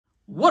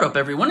What up,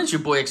 everyone? It's your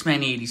boy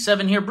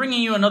Xmanny87 here,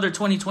 bringing you another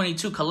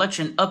 2022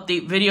 collection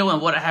update video.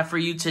 And what I have for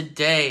you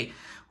today,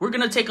 we're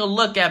going to take a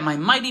look at my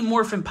Mighty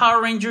Morphin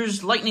Power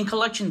Rangers Lightning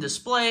Collection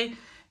display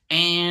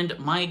and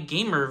my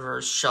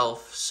Gamerverse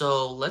shelf.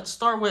 So let's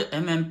start with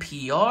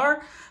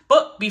Mmpr.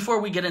 But before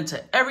we get into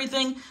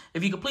everything,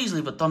 if you could please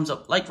leave a thumbs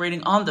up, like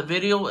rating on the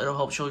video, it'll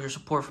help show your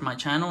support for my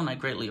channel, and I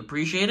greatly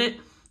appreciate it.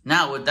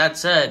 Now, with that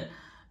said,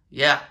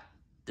 yeah,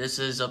 this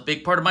is a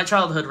big part of my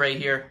childhood right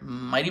here,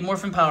 Mighty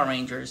Morphin Power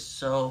Rangers.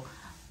 So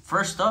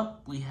first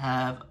up, we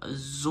have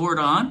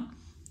Zordon,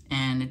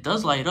 and it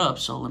does light up.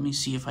 So let me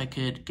see if I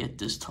could get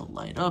this to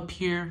light up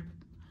here.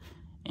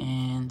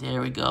 And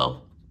there we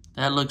go.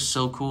 That looks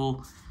so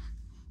cool.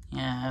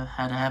 Yeah,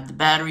 I had to have the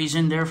batteries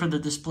in there for the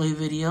display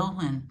video,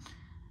 and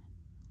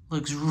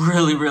looks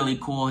really, really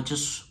cool.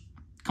 Just,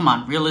 come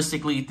on,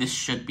 realistically, this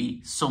should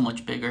be so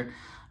much bigger.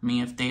 I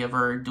mean, if they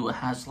ever do a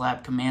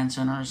HasLab Command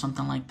Center or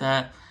something like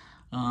that,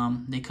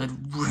 they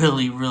could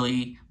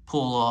really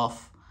pull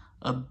off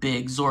a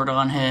big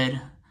Zordon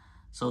head.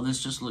 So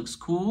this just looks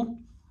cool.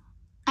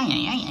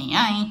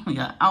 We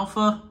got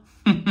Alpha.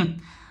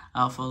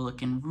 Alpha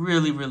looking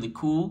really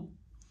cool.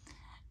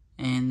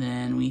 And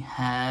then we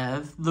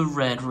have the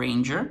Red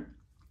Ranger.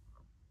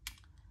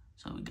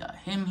 So we got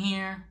him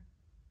here.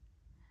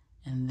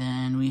 And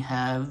then we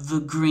have the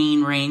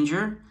Green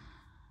Ranger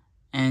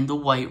and the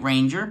White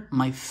Ranger,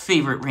 my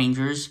favorite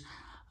Rangers.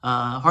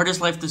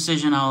 Hardest life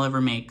decision I'll ever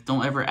make.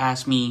 Don't ever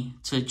ask me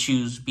to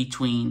choose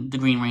between the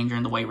Green Ranger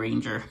and the White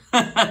Ranger.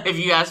 If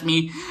you ask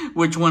me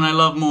which one I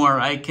love more,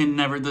 I can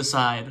never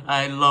decide.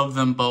 I love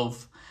them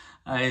both.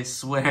 I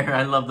swear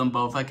I love them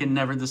both. I can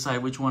never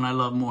decide which one I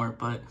love more.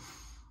 But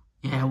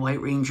yeah,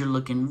 White Ranger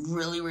looking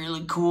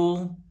really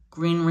cool.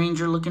 Green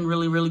Ranger looking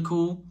really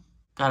cool.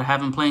 Gotta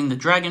have him playing the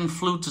Dragon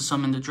Flute to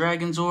summon the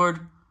Dragon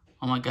Zord.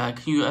 Oh my god,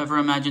 can you ever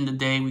imagine the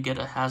day we get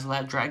a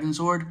HasLab Dragon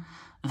Zord?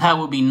 That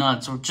would be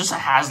nuts. Or just a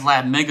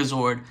HasLab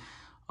Megazord.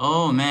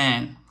 Oh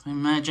man,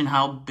 imagine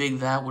how big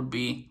that would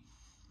be.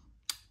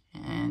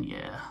 And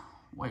yeah,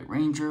 White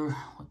Ranger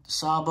with the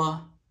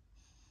Saba.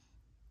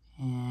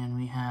 And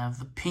we have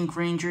the Pink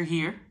Ranger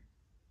here.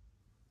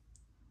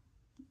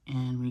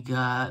 And we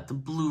got the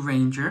Blue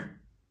Ranger.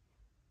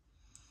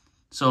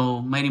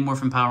 So Mighty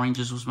Morphin Power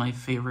Rangers was my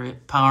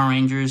favorite Power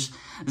Rangers.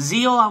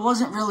 Zeo, I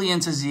wasn't really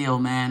into Zeo,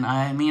 man.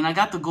 I mean, I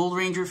got the Gold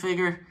Ranger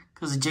figure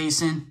because of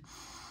Jason.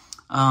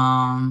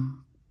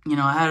 You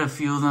know, I had a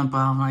few of them, but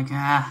I'm like,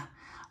 I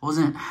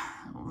wasn't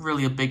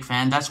really a big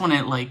fan. That's when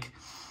it, like,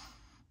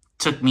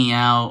 took me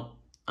out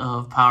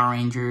of Power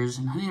Rangers,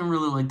 and I didn't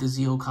really like the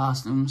Zeo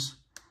costumes.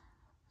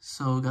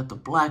 So we got the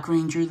Black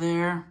Ranger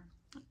there.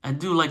 I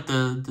do like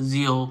the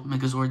Zeo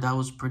Megazord. That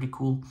was pretty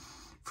cool.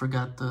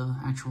 Forgot the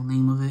actual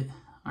name of it.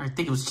 Or I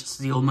think it was just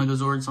Zeo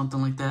Megazord,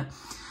 something like that.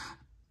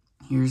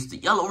 Here's the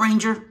Yellow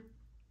Ranger.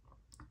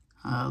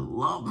 I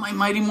love my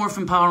Mighty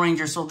Morphin Power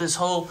Ranger. So this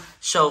whole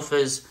shelf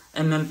is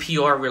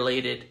Mmpr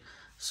related.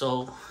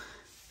 So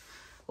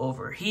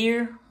over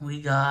here,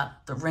 we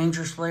got the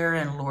Ranger Slayer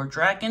and Lord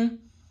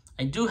Draken.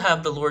 I do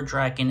have the Lord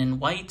Draken in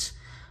white,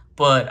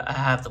 but I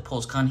have the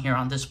Pulse-Con here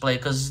on display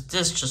because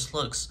this just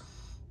looks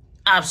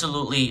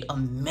absolutely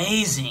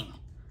amazing.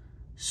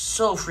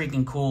 So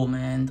freaking cool,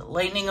 man. The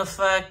lightning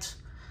effect.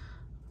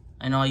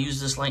 I know I use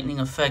this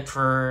lightning effect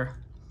for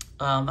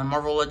my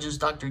Marvel Legends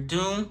Dr.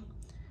 Doom.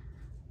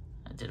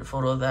 I did a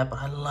photo of that, but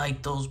I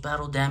like those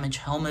battle damage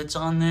helmets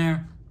on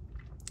there.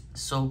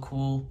 So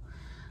cool.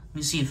 Let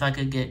me see if I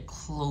could get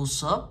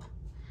close up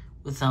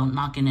without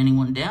knocking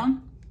anyone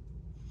down.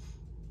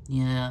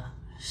 Yeah,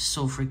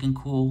 so freaking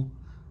cool.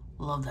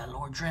 Love that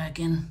Lord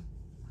Draken.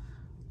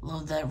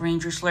 Love that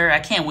Ranger Slayer. I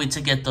can't wait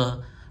to get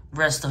the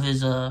rest of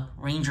his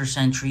Ranger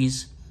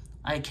Sentries.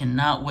 I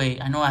cannot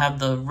wait. I know I have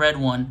the red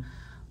one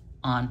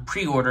on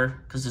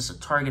pre-order because it's a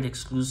Target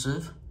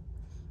exclusive.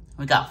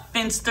 We got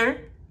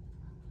Finster.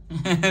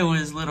 It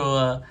was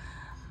little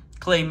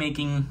clay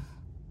making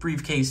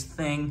briefcase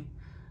thing.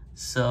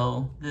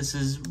 So this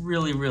is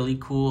really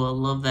cool. I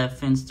love that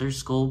Finster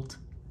sculpt.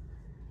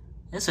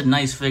 It's a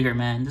nice figure,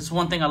 man. This is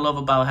one thing I love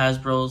about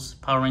Hasbro's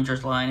Power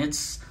Rangers line.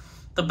 It's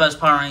the best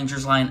Power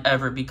Rangers line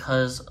ever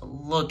because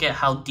look at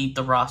how deep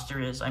the roster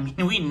is. I mean,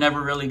 we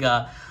never really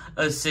got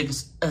a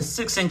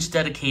 6-inch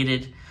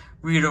dedicated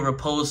Rita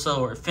Repulsa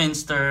or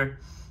Finster,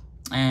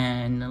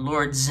 and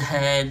Lord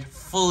Zed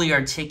fully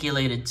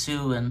articulated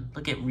too. And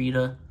look at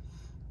Rita.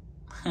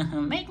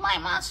 Make my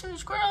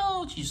monsters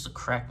grow. She used to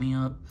crack me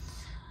up.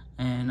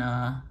 And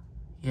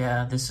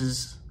yeah, this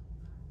is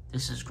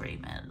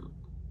great, man.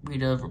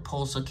 Rita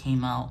Repulsa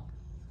came out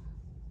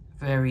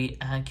very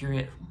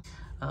accurate.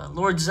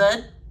 Lord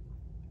Zed,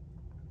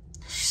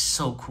 she's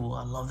so cool.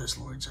 I love this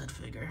Lord Zed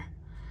figure.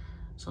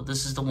 So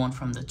this is the one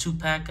from the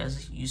 2-pack.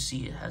 As you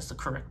see, it has the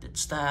corrected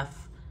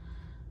staff.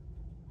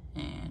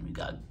 And we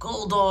got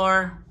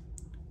Goldar.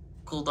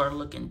 Goldar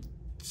looking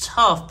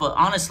tough, but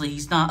honestly,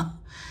 he's not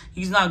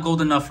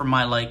gold enough for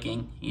my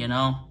liking, you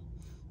know?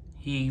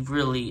 He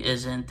really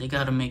isn't. They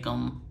gotta make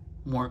him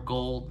more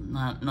gold.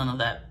 None of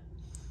that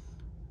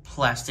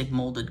plastic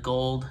molded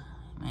gold.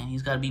 Man,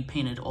 he's got to be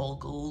painted all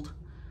gold.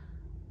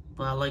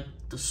 But I like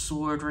the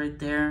sword right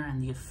there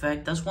and the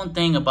effect. That's one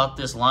thing about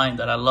this line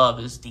that I love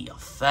is the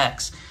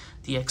effects.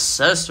 The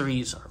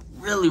accessories are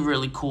really,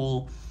 really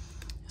cool.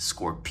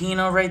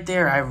 Scorpina right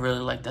there. I really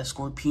like that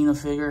Scorpina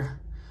figure.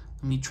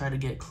 Let me try to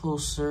get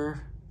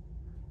closer.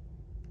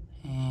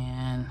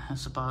 And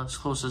that's about as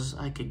close as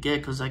I could get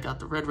because I got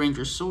the Red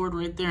Ranger sword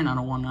right there and I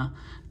don't want to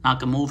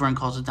knock him over and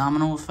cause a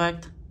domino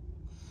effect.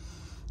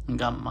 And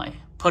got my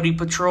Putty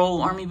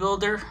Patrol army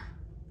builder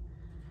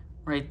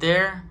right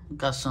there.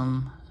 Got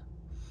some,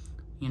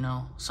 you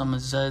know, some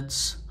of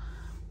Zed's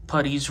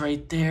putties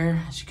right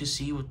there, as you can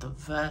see with the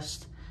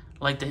vest.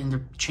 I like the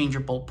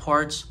interchangeable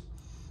parts.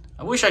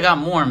 I wish I got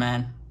more,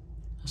 man.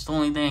 That's the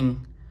only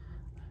thing.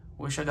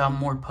 Wish I got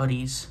more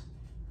putties.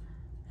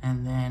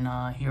 And then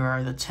here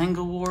are the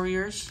Tenga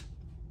Warriors.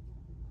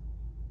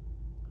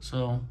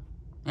 So,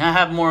 yeah, I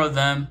have more of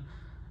them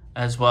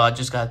as well. I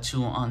just got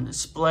 2 on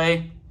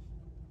display.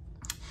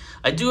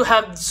 I do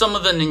have some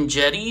of the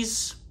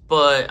Ninjettis,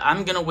 but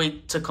I'm going to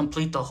wait to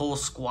complete the whole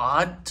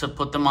squad to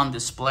put them on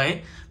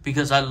display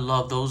because I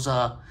love those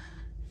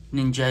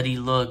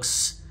Ninjetti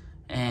looks.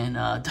 And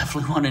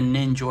definitely want a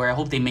Ninjor. I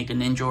hope they make a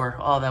Ninjor.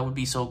 Oh, that would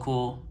be so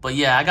cool. But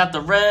yeah, I got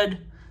the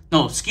red.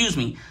 No, excuse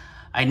me.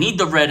 I need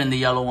the red and the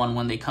yellow one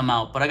when they come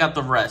out. But I got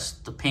the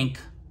rest. The pink,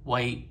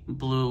 white,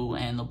 blue,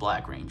 and the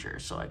Black Ranger.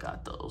 So I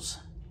got those.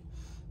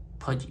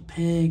 Pudgy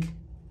Pig.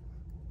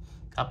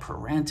 Got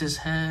Parantis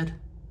head.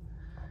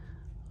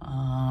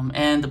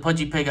 And the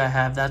Pudgy Pig I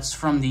have, that's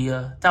from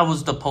the, that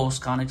was the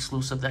post-con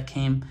exclusive that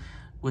came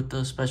with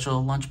the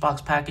special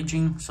lunchbox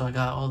packaging. So I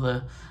got all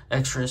the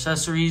extra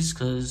accessories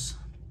because,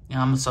 you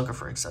know, I'm a sucker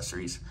for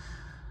accessories.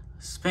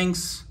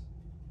 Sphinx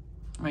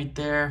right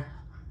there.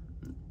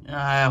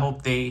 I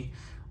hope they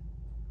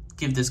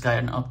give this guy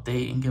an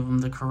update and give him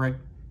the correct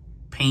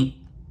paint.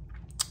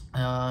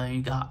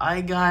 You got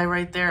Eye Guy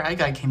right there. Eye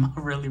Guy came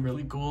out really,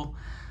 really cool.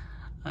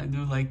 I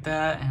do like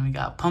that. And we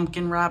got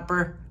Pumpkin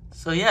Wrapper.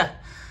 So yeah,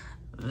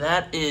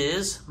 that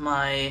is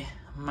my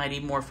Mighty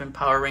Morphin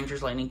Power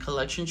Rangers Lightning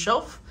Collection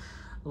shelf.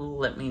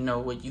 Let me know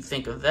what you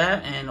think of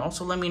that, and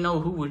also let me know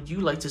who would you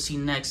like to see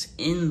next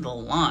in the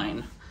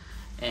line.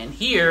 And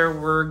here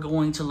we're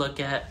going to look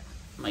at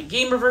my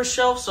Gamerverse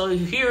shelf. So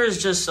here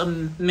is just a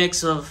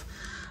mix of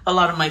a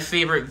lot of my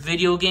favorite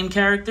video game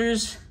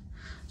characters.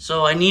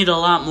 So I need a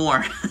lot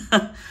more.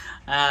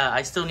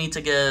 I still need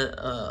to get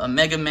a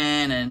Mega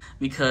Man, and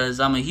because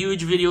I'm a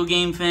huge video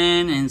game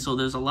fan, and so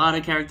there's a lot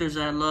of characters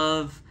that I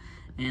love,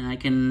 and I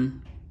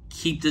can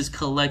keep this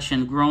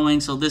collection growing.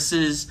 So this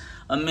is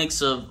a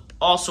mix of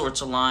all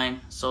sorts of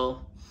line.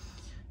 So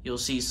you'll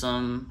see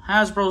some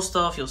Hasbro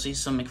stuff, you'll see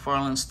some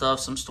McFarlane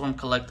stuff, some Storm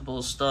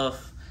Collectibles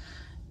stuff.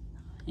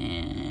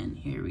 And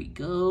here we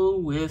go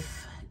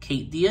with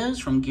Kate Diaz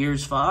from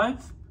Gears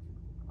 5.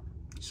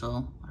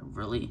 So I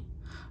really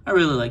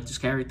like this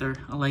character.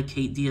 I like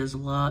Kate Diaz a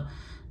lot.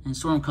 And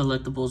Storm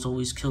Collectibles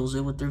always kills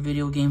it with their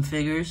video game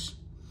figures.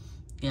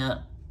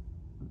 Got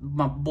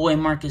my boy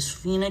Marcus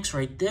Phoenix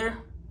right there.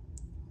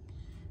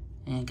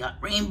 And got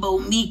Rainbow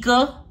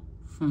Mika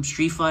from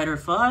Street Fighter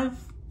 5.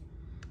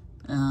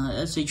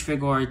 SH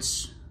Figure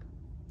Arts,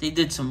 they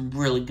did some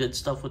really good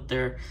stuff with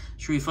their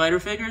Street Fighter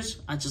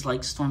figures. I just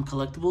like Storm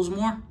Collectibles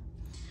more.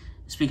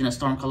 Speaking of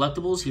Storm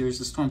Collectibles, here's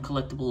the Storm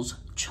Collectibles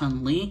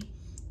Chun-Li.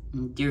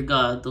 Dear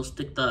God, those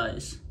thick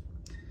thighs.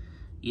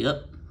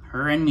 Yep,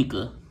 her and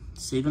Mika.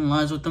 Saving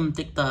lives with them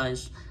thick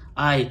thighs.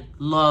 I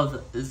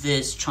love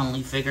this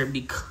Chun-Li figure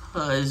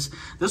because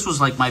this was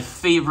like my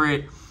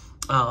favorite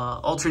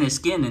alternate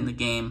skin in the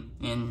game.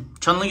 And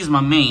Chun-Li is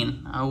my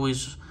main. I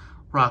always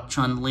rock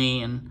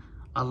Chun-Li, and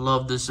I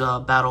love this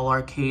Battle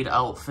Arcade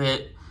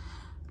outfit.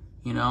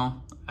 You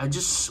know, I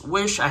just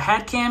wish I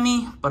had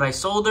Cammy, but I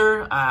sold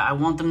her. I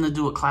want them to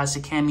do a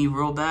classic Cammy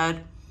real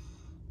bad.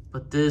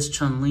 But this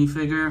Chun-Li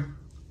figure,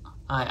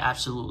 I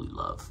absolutely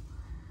love.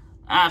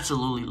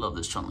 Absolutely love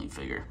this Chun-Li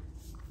figure.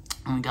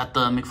 And we got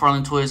the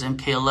McFarlane Toys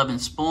MK11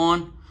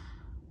 Spawn,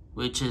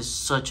 which is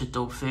such a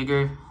dope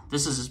figure.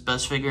 This is his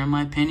best figure in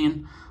my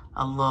opinion.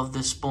 I love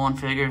this Spawn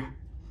figure.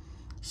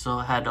 So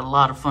I had a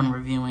lot of fun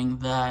reviewing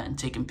that and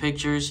taking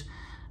pictures.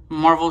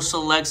 Marvel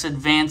Selects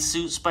Advanced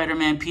Suit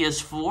Spider-Man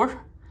PS4.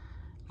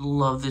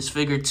 Love this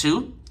figure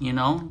too, you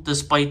know,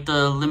 despite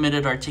the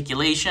limited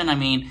articulation. I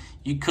mean,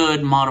 you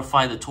could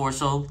modify the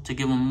torso to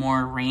give him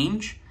more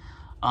range.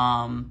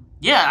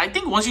 Yeah, I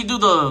think once you do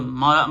the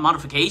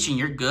modification,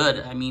 you're good.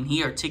 I mean,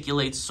 he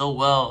articulates so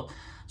well.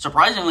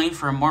 Surprisingly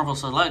for Marvel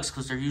Selects,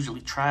 because they're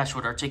usually trash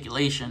with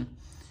articulation.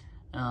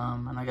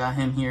 And I got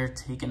him here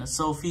taking a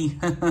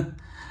selfie.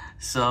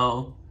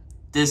 So,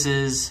 this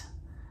is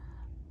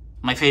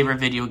my favorite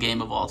video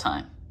game of all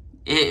time.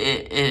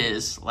 It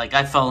is. Like,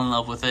 I fell in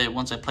love with it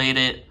once I played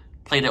it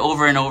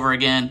over and over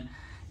again.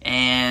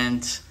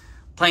 And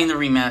playing the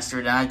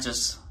remastered,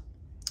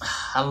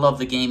 I love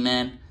the game,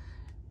 man.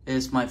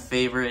 It's my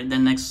favorite.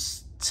 Then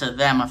next to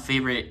that, my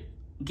favorite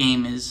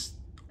game is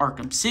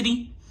Arkham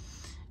City.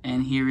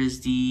 And here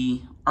is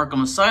the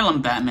Arkham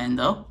Asylum Batman,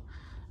 though.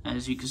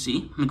 As you can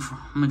see,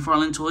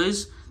 McFarlane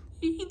Toys.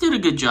 he did a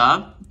good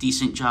job,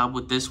 decent job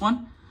with this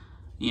one,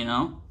 you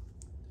know.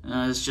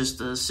 It's just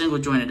the single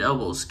jointed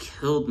elbows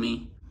killed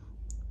me.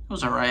 It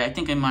was alright. I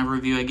think in my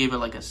review I gave it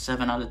like a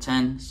 7 out of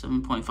 10,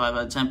 7.5 out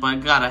of 10. But I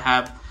gotta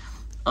have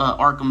an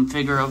Arkham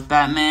figure of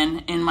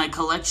Batman in my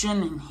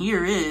collection. And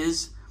here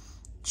is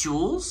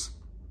Jules.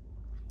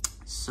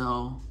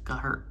 So,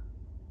 got her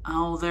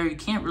owl there. You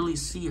can't really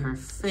see her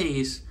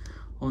face.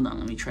 Hold on,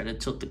 let me try to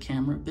tilt the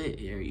camera a bit.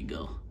 There you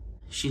go.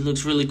 She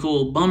looks really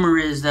cool. Bummer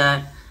is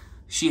that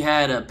she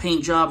had a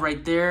paint job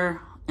right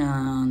there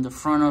on the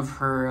front of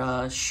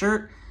her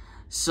shirt.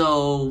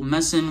 So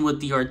messing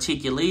with the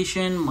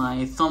articulation,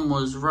 my thumb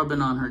was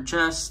rubbing on her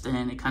chest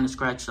and it kind of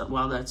scratched up.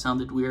 Wow, that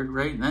sounded weird,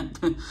 right? That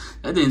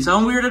didn't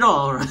sound weird at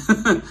all,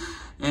 right?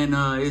 And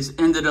it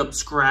ended up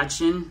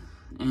scratching,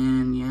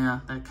 and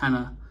yeah, that kind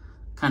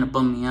of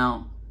bummed me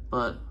out.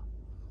 But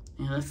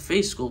yeah, that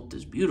face sculpt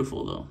is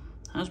beautiful though.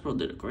 Hasbro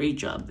did a great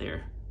job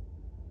there,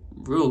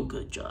 real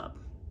good job.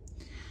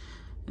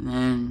 And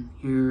then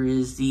here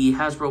is the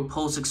Hasbro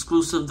Pulse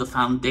exclusive, the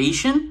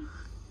Foundation.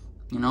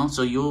 You know,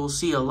 so you'll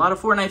see a lot of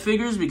Fortnite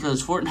figures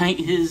because Fortnite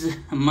is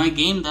my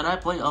game that I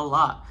play a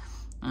lot.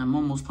 I'm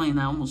almost playing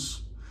that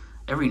almost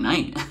every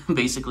night,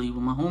 basically,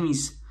 with my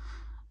homies.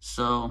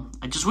 So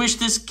I just wish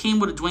this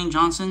came with a Dwayne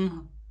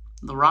Johnson,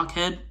 the Rock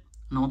head.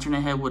 An alternate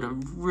head would have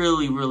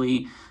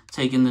really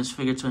taken this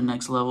figure to the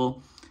next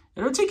level.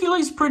 It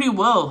articulates pretty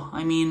well.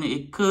 I mean,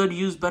 it could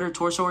use better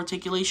torso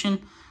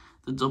articulation.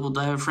 The double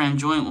diaphragm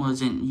joint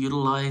wasn't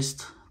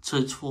utilized to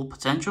its full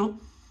potential.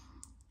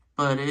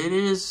 But it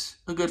is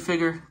a good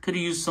figure. Could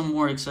have used some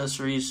more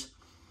accessories.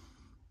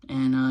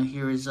 And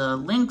here is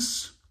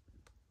Lynx.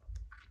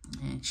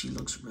 And she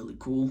looks really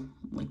cool.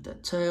 Like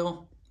that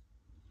tail.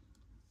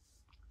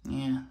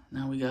 Yeah,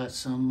 now we got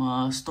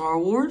some Star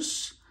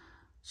Wars.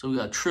 So we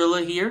got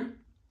Trilla here.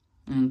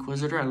 And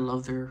Inquisitor. I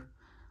love their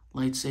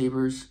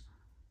lightsabers.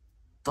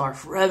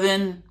 Darth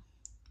Revan.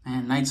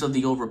 And Knights of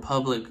the Old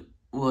Republic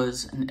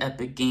was an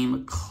epic game.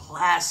 A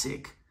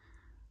classic.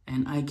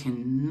 And I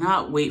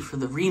cannot wait for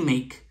the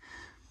remake.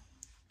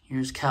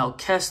 Here's Cal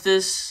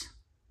Kestis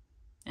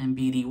and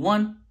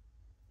BD1.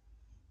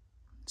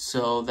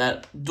 So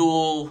that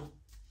dual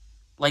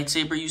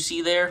lightsaber you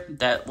see there,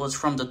 that was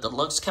from the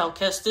deluxe Cal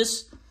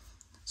Kestis.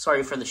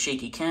 Sorry for the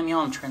shaky cameo.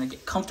 I'm trying to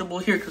get comfortable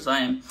here because I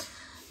am,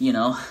 you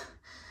know,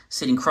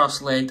 sitting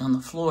cross-legged on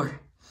the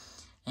floor.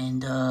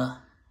 And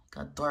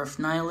got Darth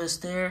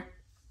Nihilus there.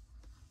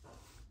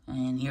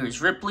 And here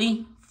is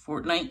Ripley,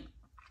 Fortnite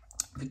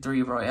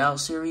Victory Royale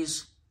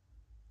series.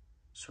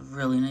 It's a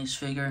really nice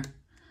figure.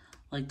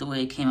 Like the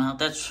way it came out.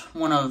 That's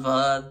one of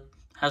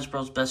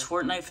Hasbro's best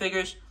Fortnite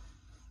figures.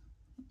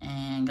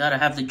 And gotta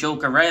have the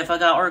Joker, right? If I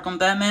got Arkham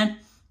Batman,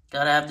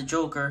 gotta have the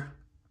Joker.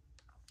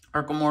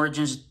 Arkham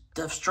Origins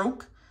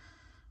Deathstroke,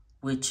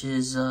 which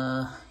is,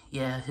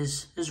 yeah,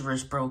 his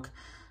wrist broke.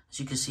 As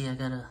you can see, I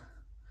gotta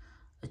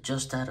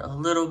adjust that a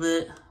little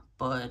bit.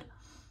 But,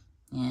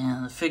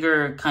 yeah, the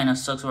figure kind of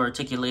sucks with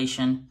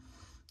articulation.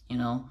 You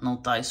know, no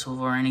thigh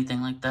swivel or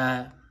anything like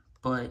that.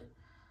 But,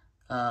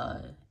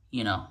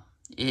 you know,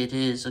 it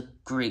is a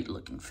great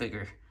looking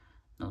figure.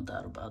 No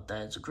doubt about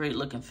that. It's a great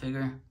looking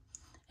figure.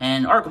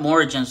 And Arkham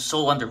Origins is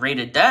so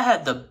underrated. That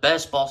had the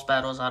best boss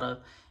battles out of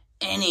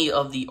any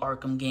of the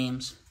Arkham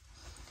games.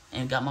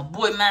 And got my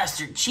boy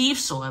Master Chief.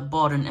 So I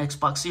bought an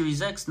Xbox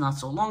Series X not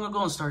so long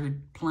ago and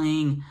started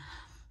playing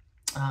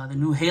the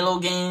new Halo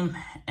game.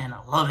 And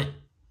I love it.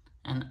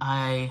 And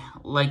I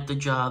like the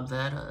job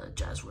that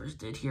Jazzwares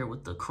did here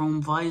with the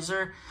chrome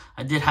visor.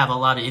 I did have a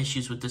lot of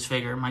issues with this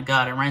figure. My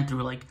God, I ran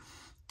through like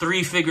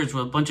 3 figures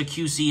with a bunch of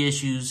QC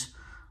issues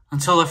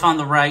until I found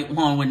the right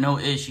one with no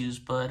issues.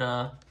 But,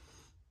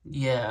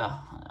 yeah,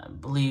 I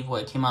believe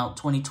what came out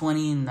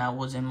 2020, and that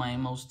was in my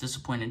most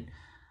disappointed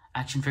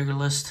action figure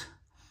list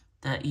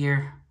that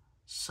year.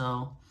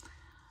 So,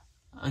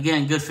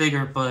 again, good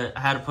figure, but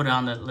I had to put it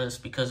on that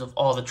list because of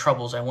all the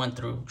troubles I went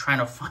through trying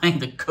to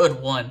find a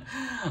good one.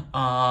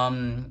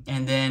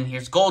 And then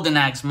here's Golden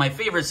Axe. My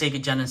favorite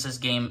Sega Genesis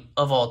game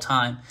of all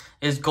time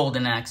is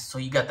Golden Axe. So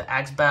you got the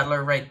Axe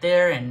Battler right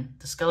there and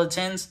the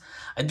skeletons.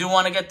 I do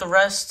want to get the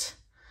rest,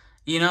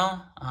 you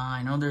know.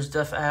 I know there's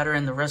Death Adder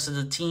and the rest of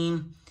the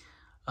team.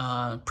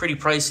 Pretty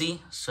pricey,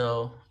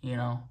 so, you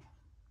know,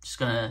 just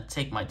going to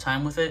take my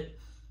time with it.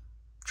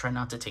 Try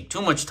not to take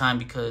too much time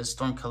because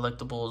Storm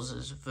Collectibles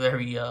is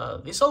very,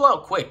 they sell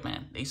out quick,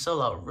 man. They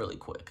sell out really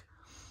quick.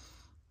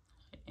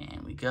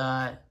 And we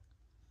got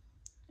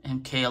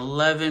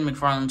MK11,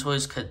 McFarlane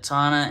Toys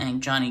Katana,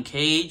 and Johnny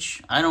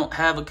Cage. I don't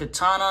have a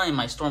Katana in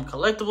my Storm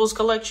Collectibles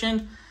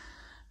collection.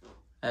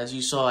 As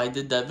you saw, I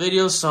did that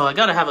video, so I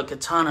gotta have a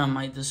Katana on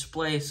my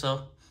display.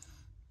 So,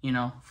 you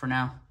know, for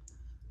now,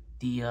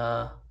 the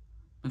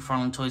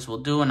McFarlane Toys will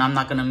do. And I'm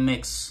not gonna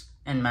mix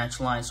and match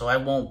lines, so I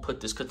won't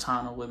put this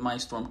Katana with my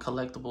Storm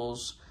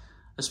Collectibles,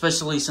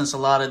 especially since a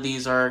lot of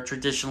these are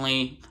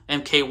traditionally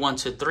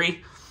MK1 to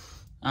 3.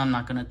 I'm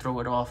not gonna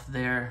throw it off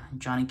there.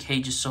 Johnny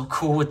Cage is so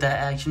cool with that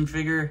action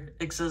figure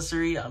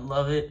accessory. I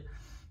love it.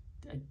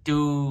 I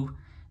do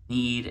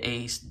need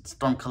a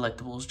Storm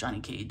Collectibles Johnny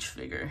Cage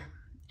figure.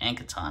 and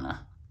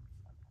katana.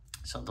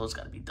 So those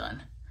got to be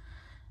done.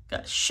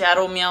 Got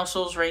Shadow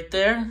Meowscles right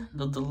there.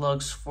 The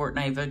Deluxe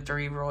Fortnite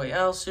Victory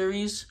Royale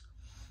series.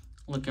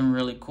 Looking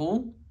really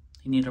cool.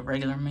 You need a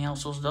regular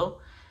Meowscles though.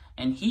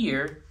 And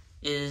here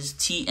is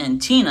T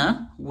and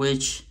Tina,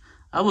 which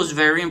I was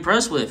very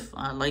impressed with.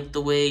 I like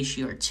the way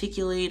she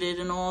articulated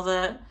and all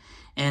that.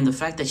 And the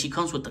fact that she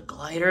comes with the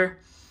glider,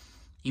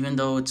 even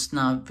though it's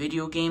not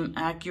video game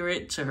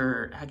accurate to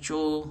her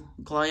actual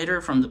glider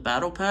from the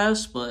Battle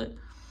Pass. But,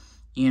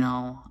 you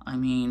know, I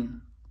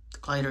mean, the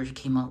glider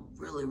came out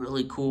really,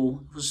 really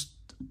cool. It was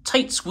a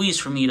tight squeeze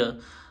for me to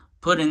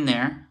put in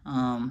there.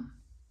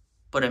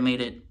 But I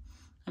made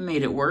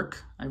it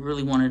work. I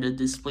really wanted to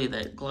display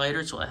that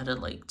glider, so I had to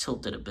like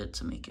tilt it a bit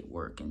to make it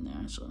work in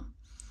there. So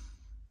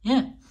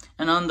yeah.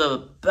 And on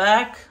the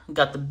back,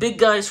 got the big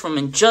guys from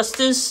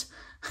Injustice.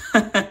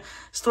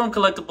 Storm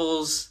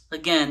Collectibles,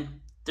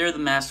 again, they're the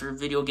master of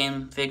video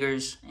game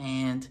figures,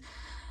 and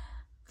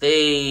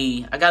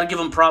I gotta give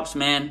them props,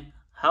 man.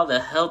 How the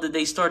hell did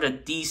they start a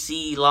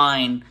DC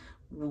line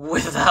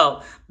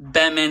without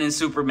Batman and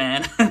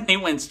Superman? They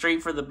went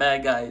straight for the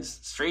bad guys,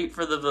 straight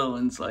for the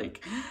villains.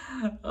 Like,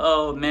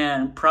 oh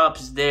man,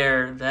 props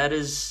there. That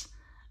is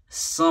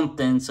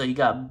something. So you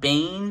got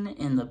Bane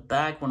in the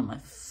back. One of my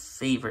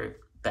favorite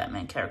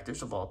Batman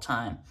characters of all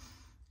time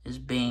is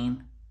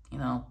Bane. You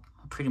know,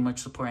 I pretty much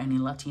support any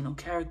Latino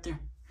character.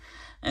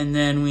 And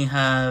then we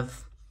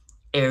have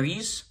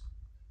Ares.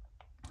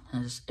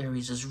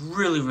 Ares is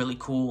really, really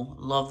cool.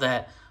 Love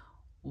that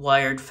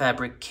wired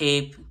fabric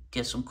cape.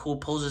 Get some cool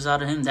poses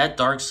out of him. That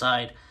dark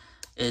side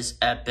is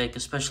epic,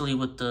 especially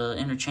with the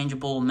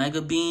interchangeable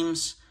mega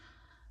beams.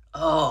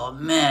 Oh,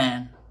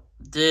 man.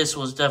 This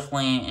was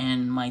definitely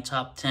in my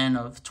top 10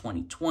 of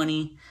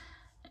 2020.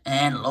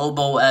 And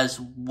Lobo as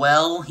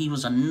well. He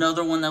was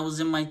another one that was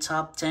in my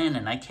top 10.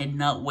 And I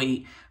cannot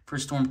wait for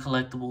Storm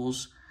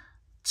Collectibles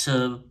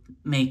to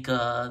make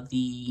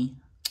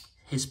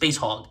his Space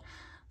Hog.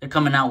 They're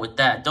coming out with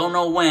that. Don't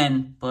know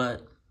when,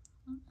 but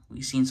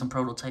we've seen some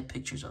prototype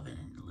pictures of it,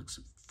 and it looks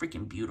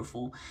freaking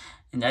beautiful.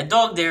 And that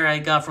dog there I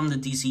got from the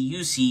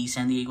DCUC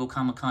San Diego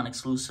Comic-Con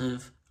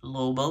exclusive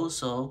Lobo,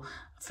 so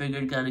I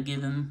figured gotta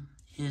give him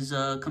his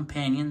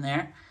companion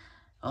there.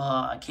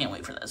 I can't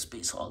wait for that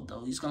Space Hog,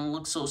 though. He's gonna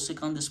look so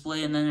sick on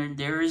display. And then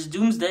there is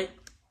Doomsday.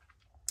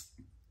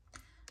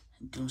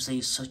 Doomsday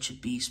is such a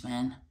beast,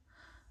 man.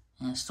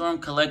 And Storm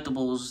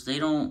Collectibles, they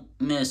don't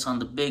miss on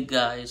the big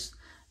guys.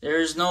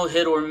 There's no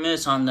hit or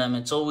miss on them.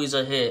 It's always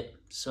a hit.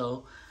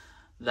 So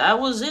that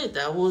was it.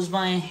 That was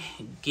my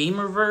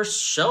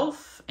Gamerverse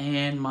shelf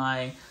and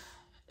my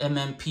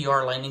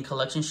Mmpr Lightning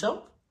Collection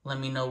shelf. Let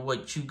me know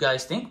what you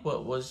guys think.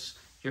 What was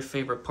your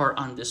favorite part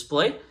on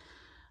display?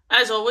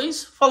 As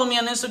always, follow me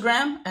on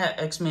Instagram at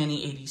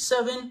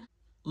xmanny87.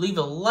 Leave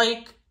a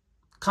like,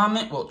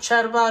 comment, we'll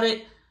chat about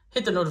it.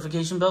 Hit the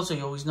notification bell so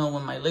you always know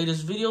when my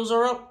latest videos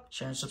are up.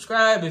 Share and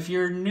subscribe if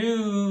you're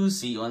new.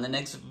 See you on the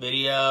next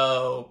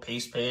video.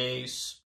 Peace, peace.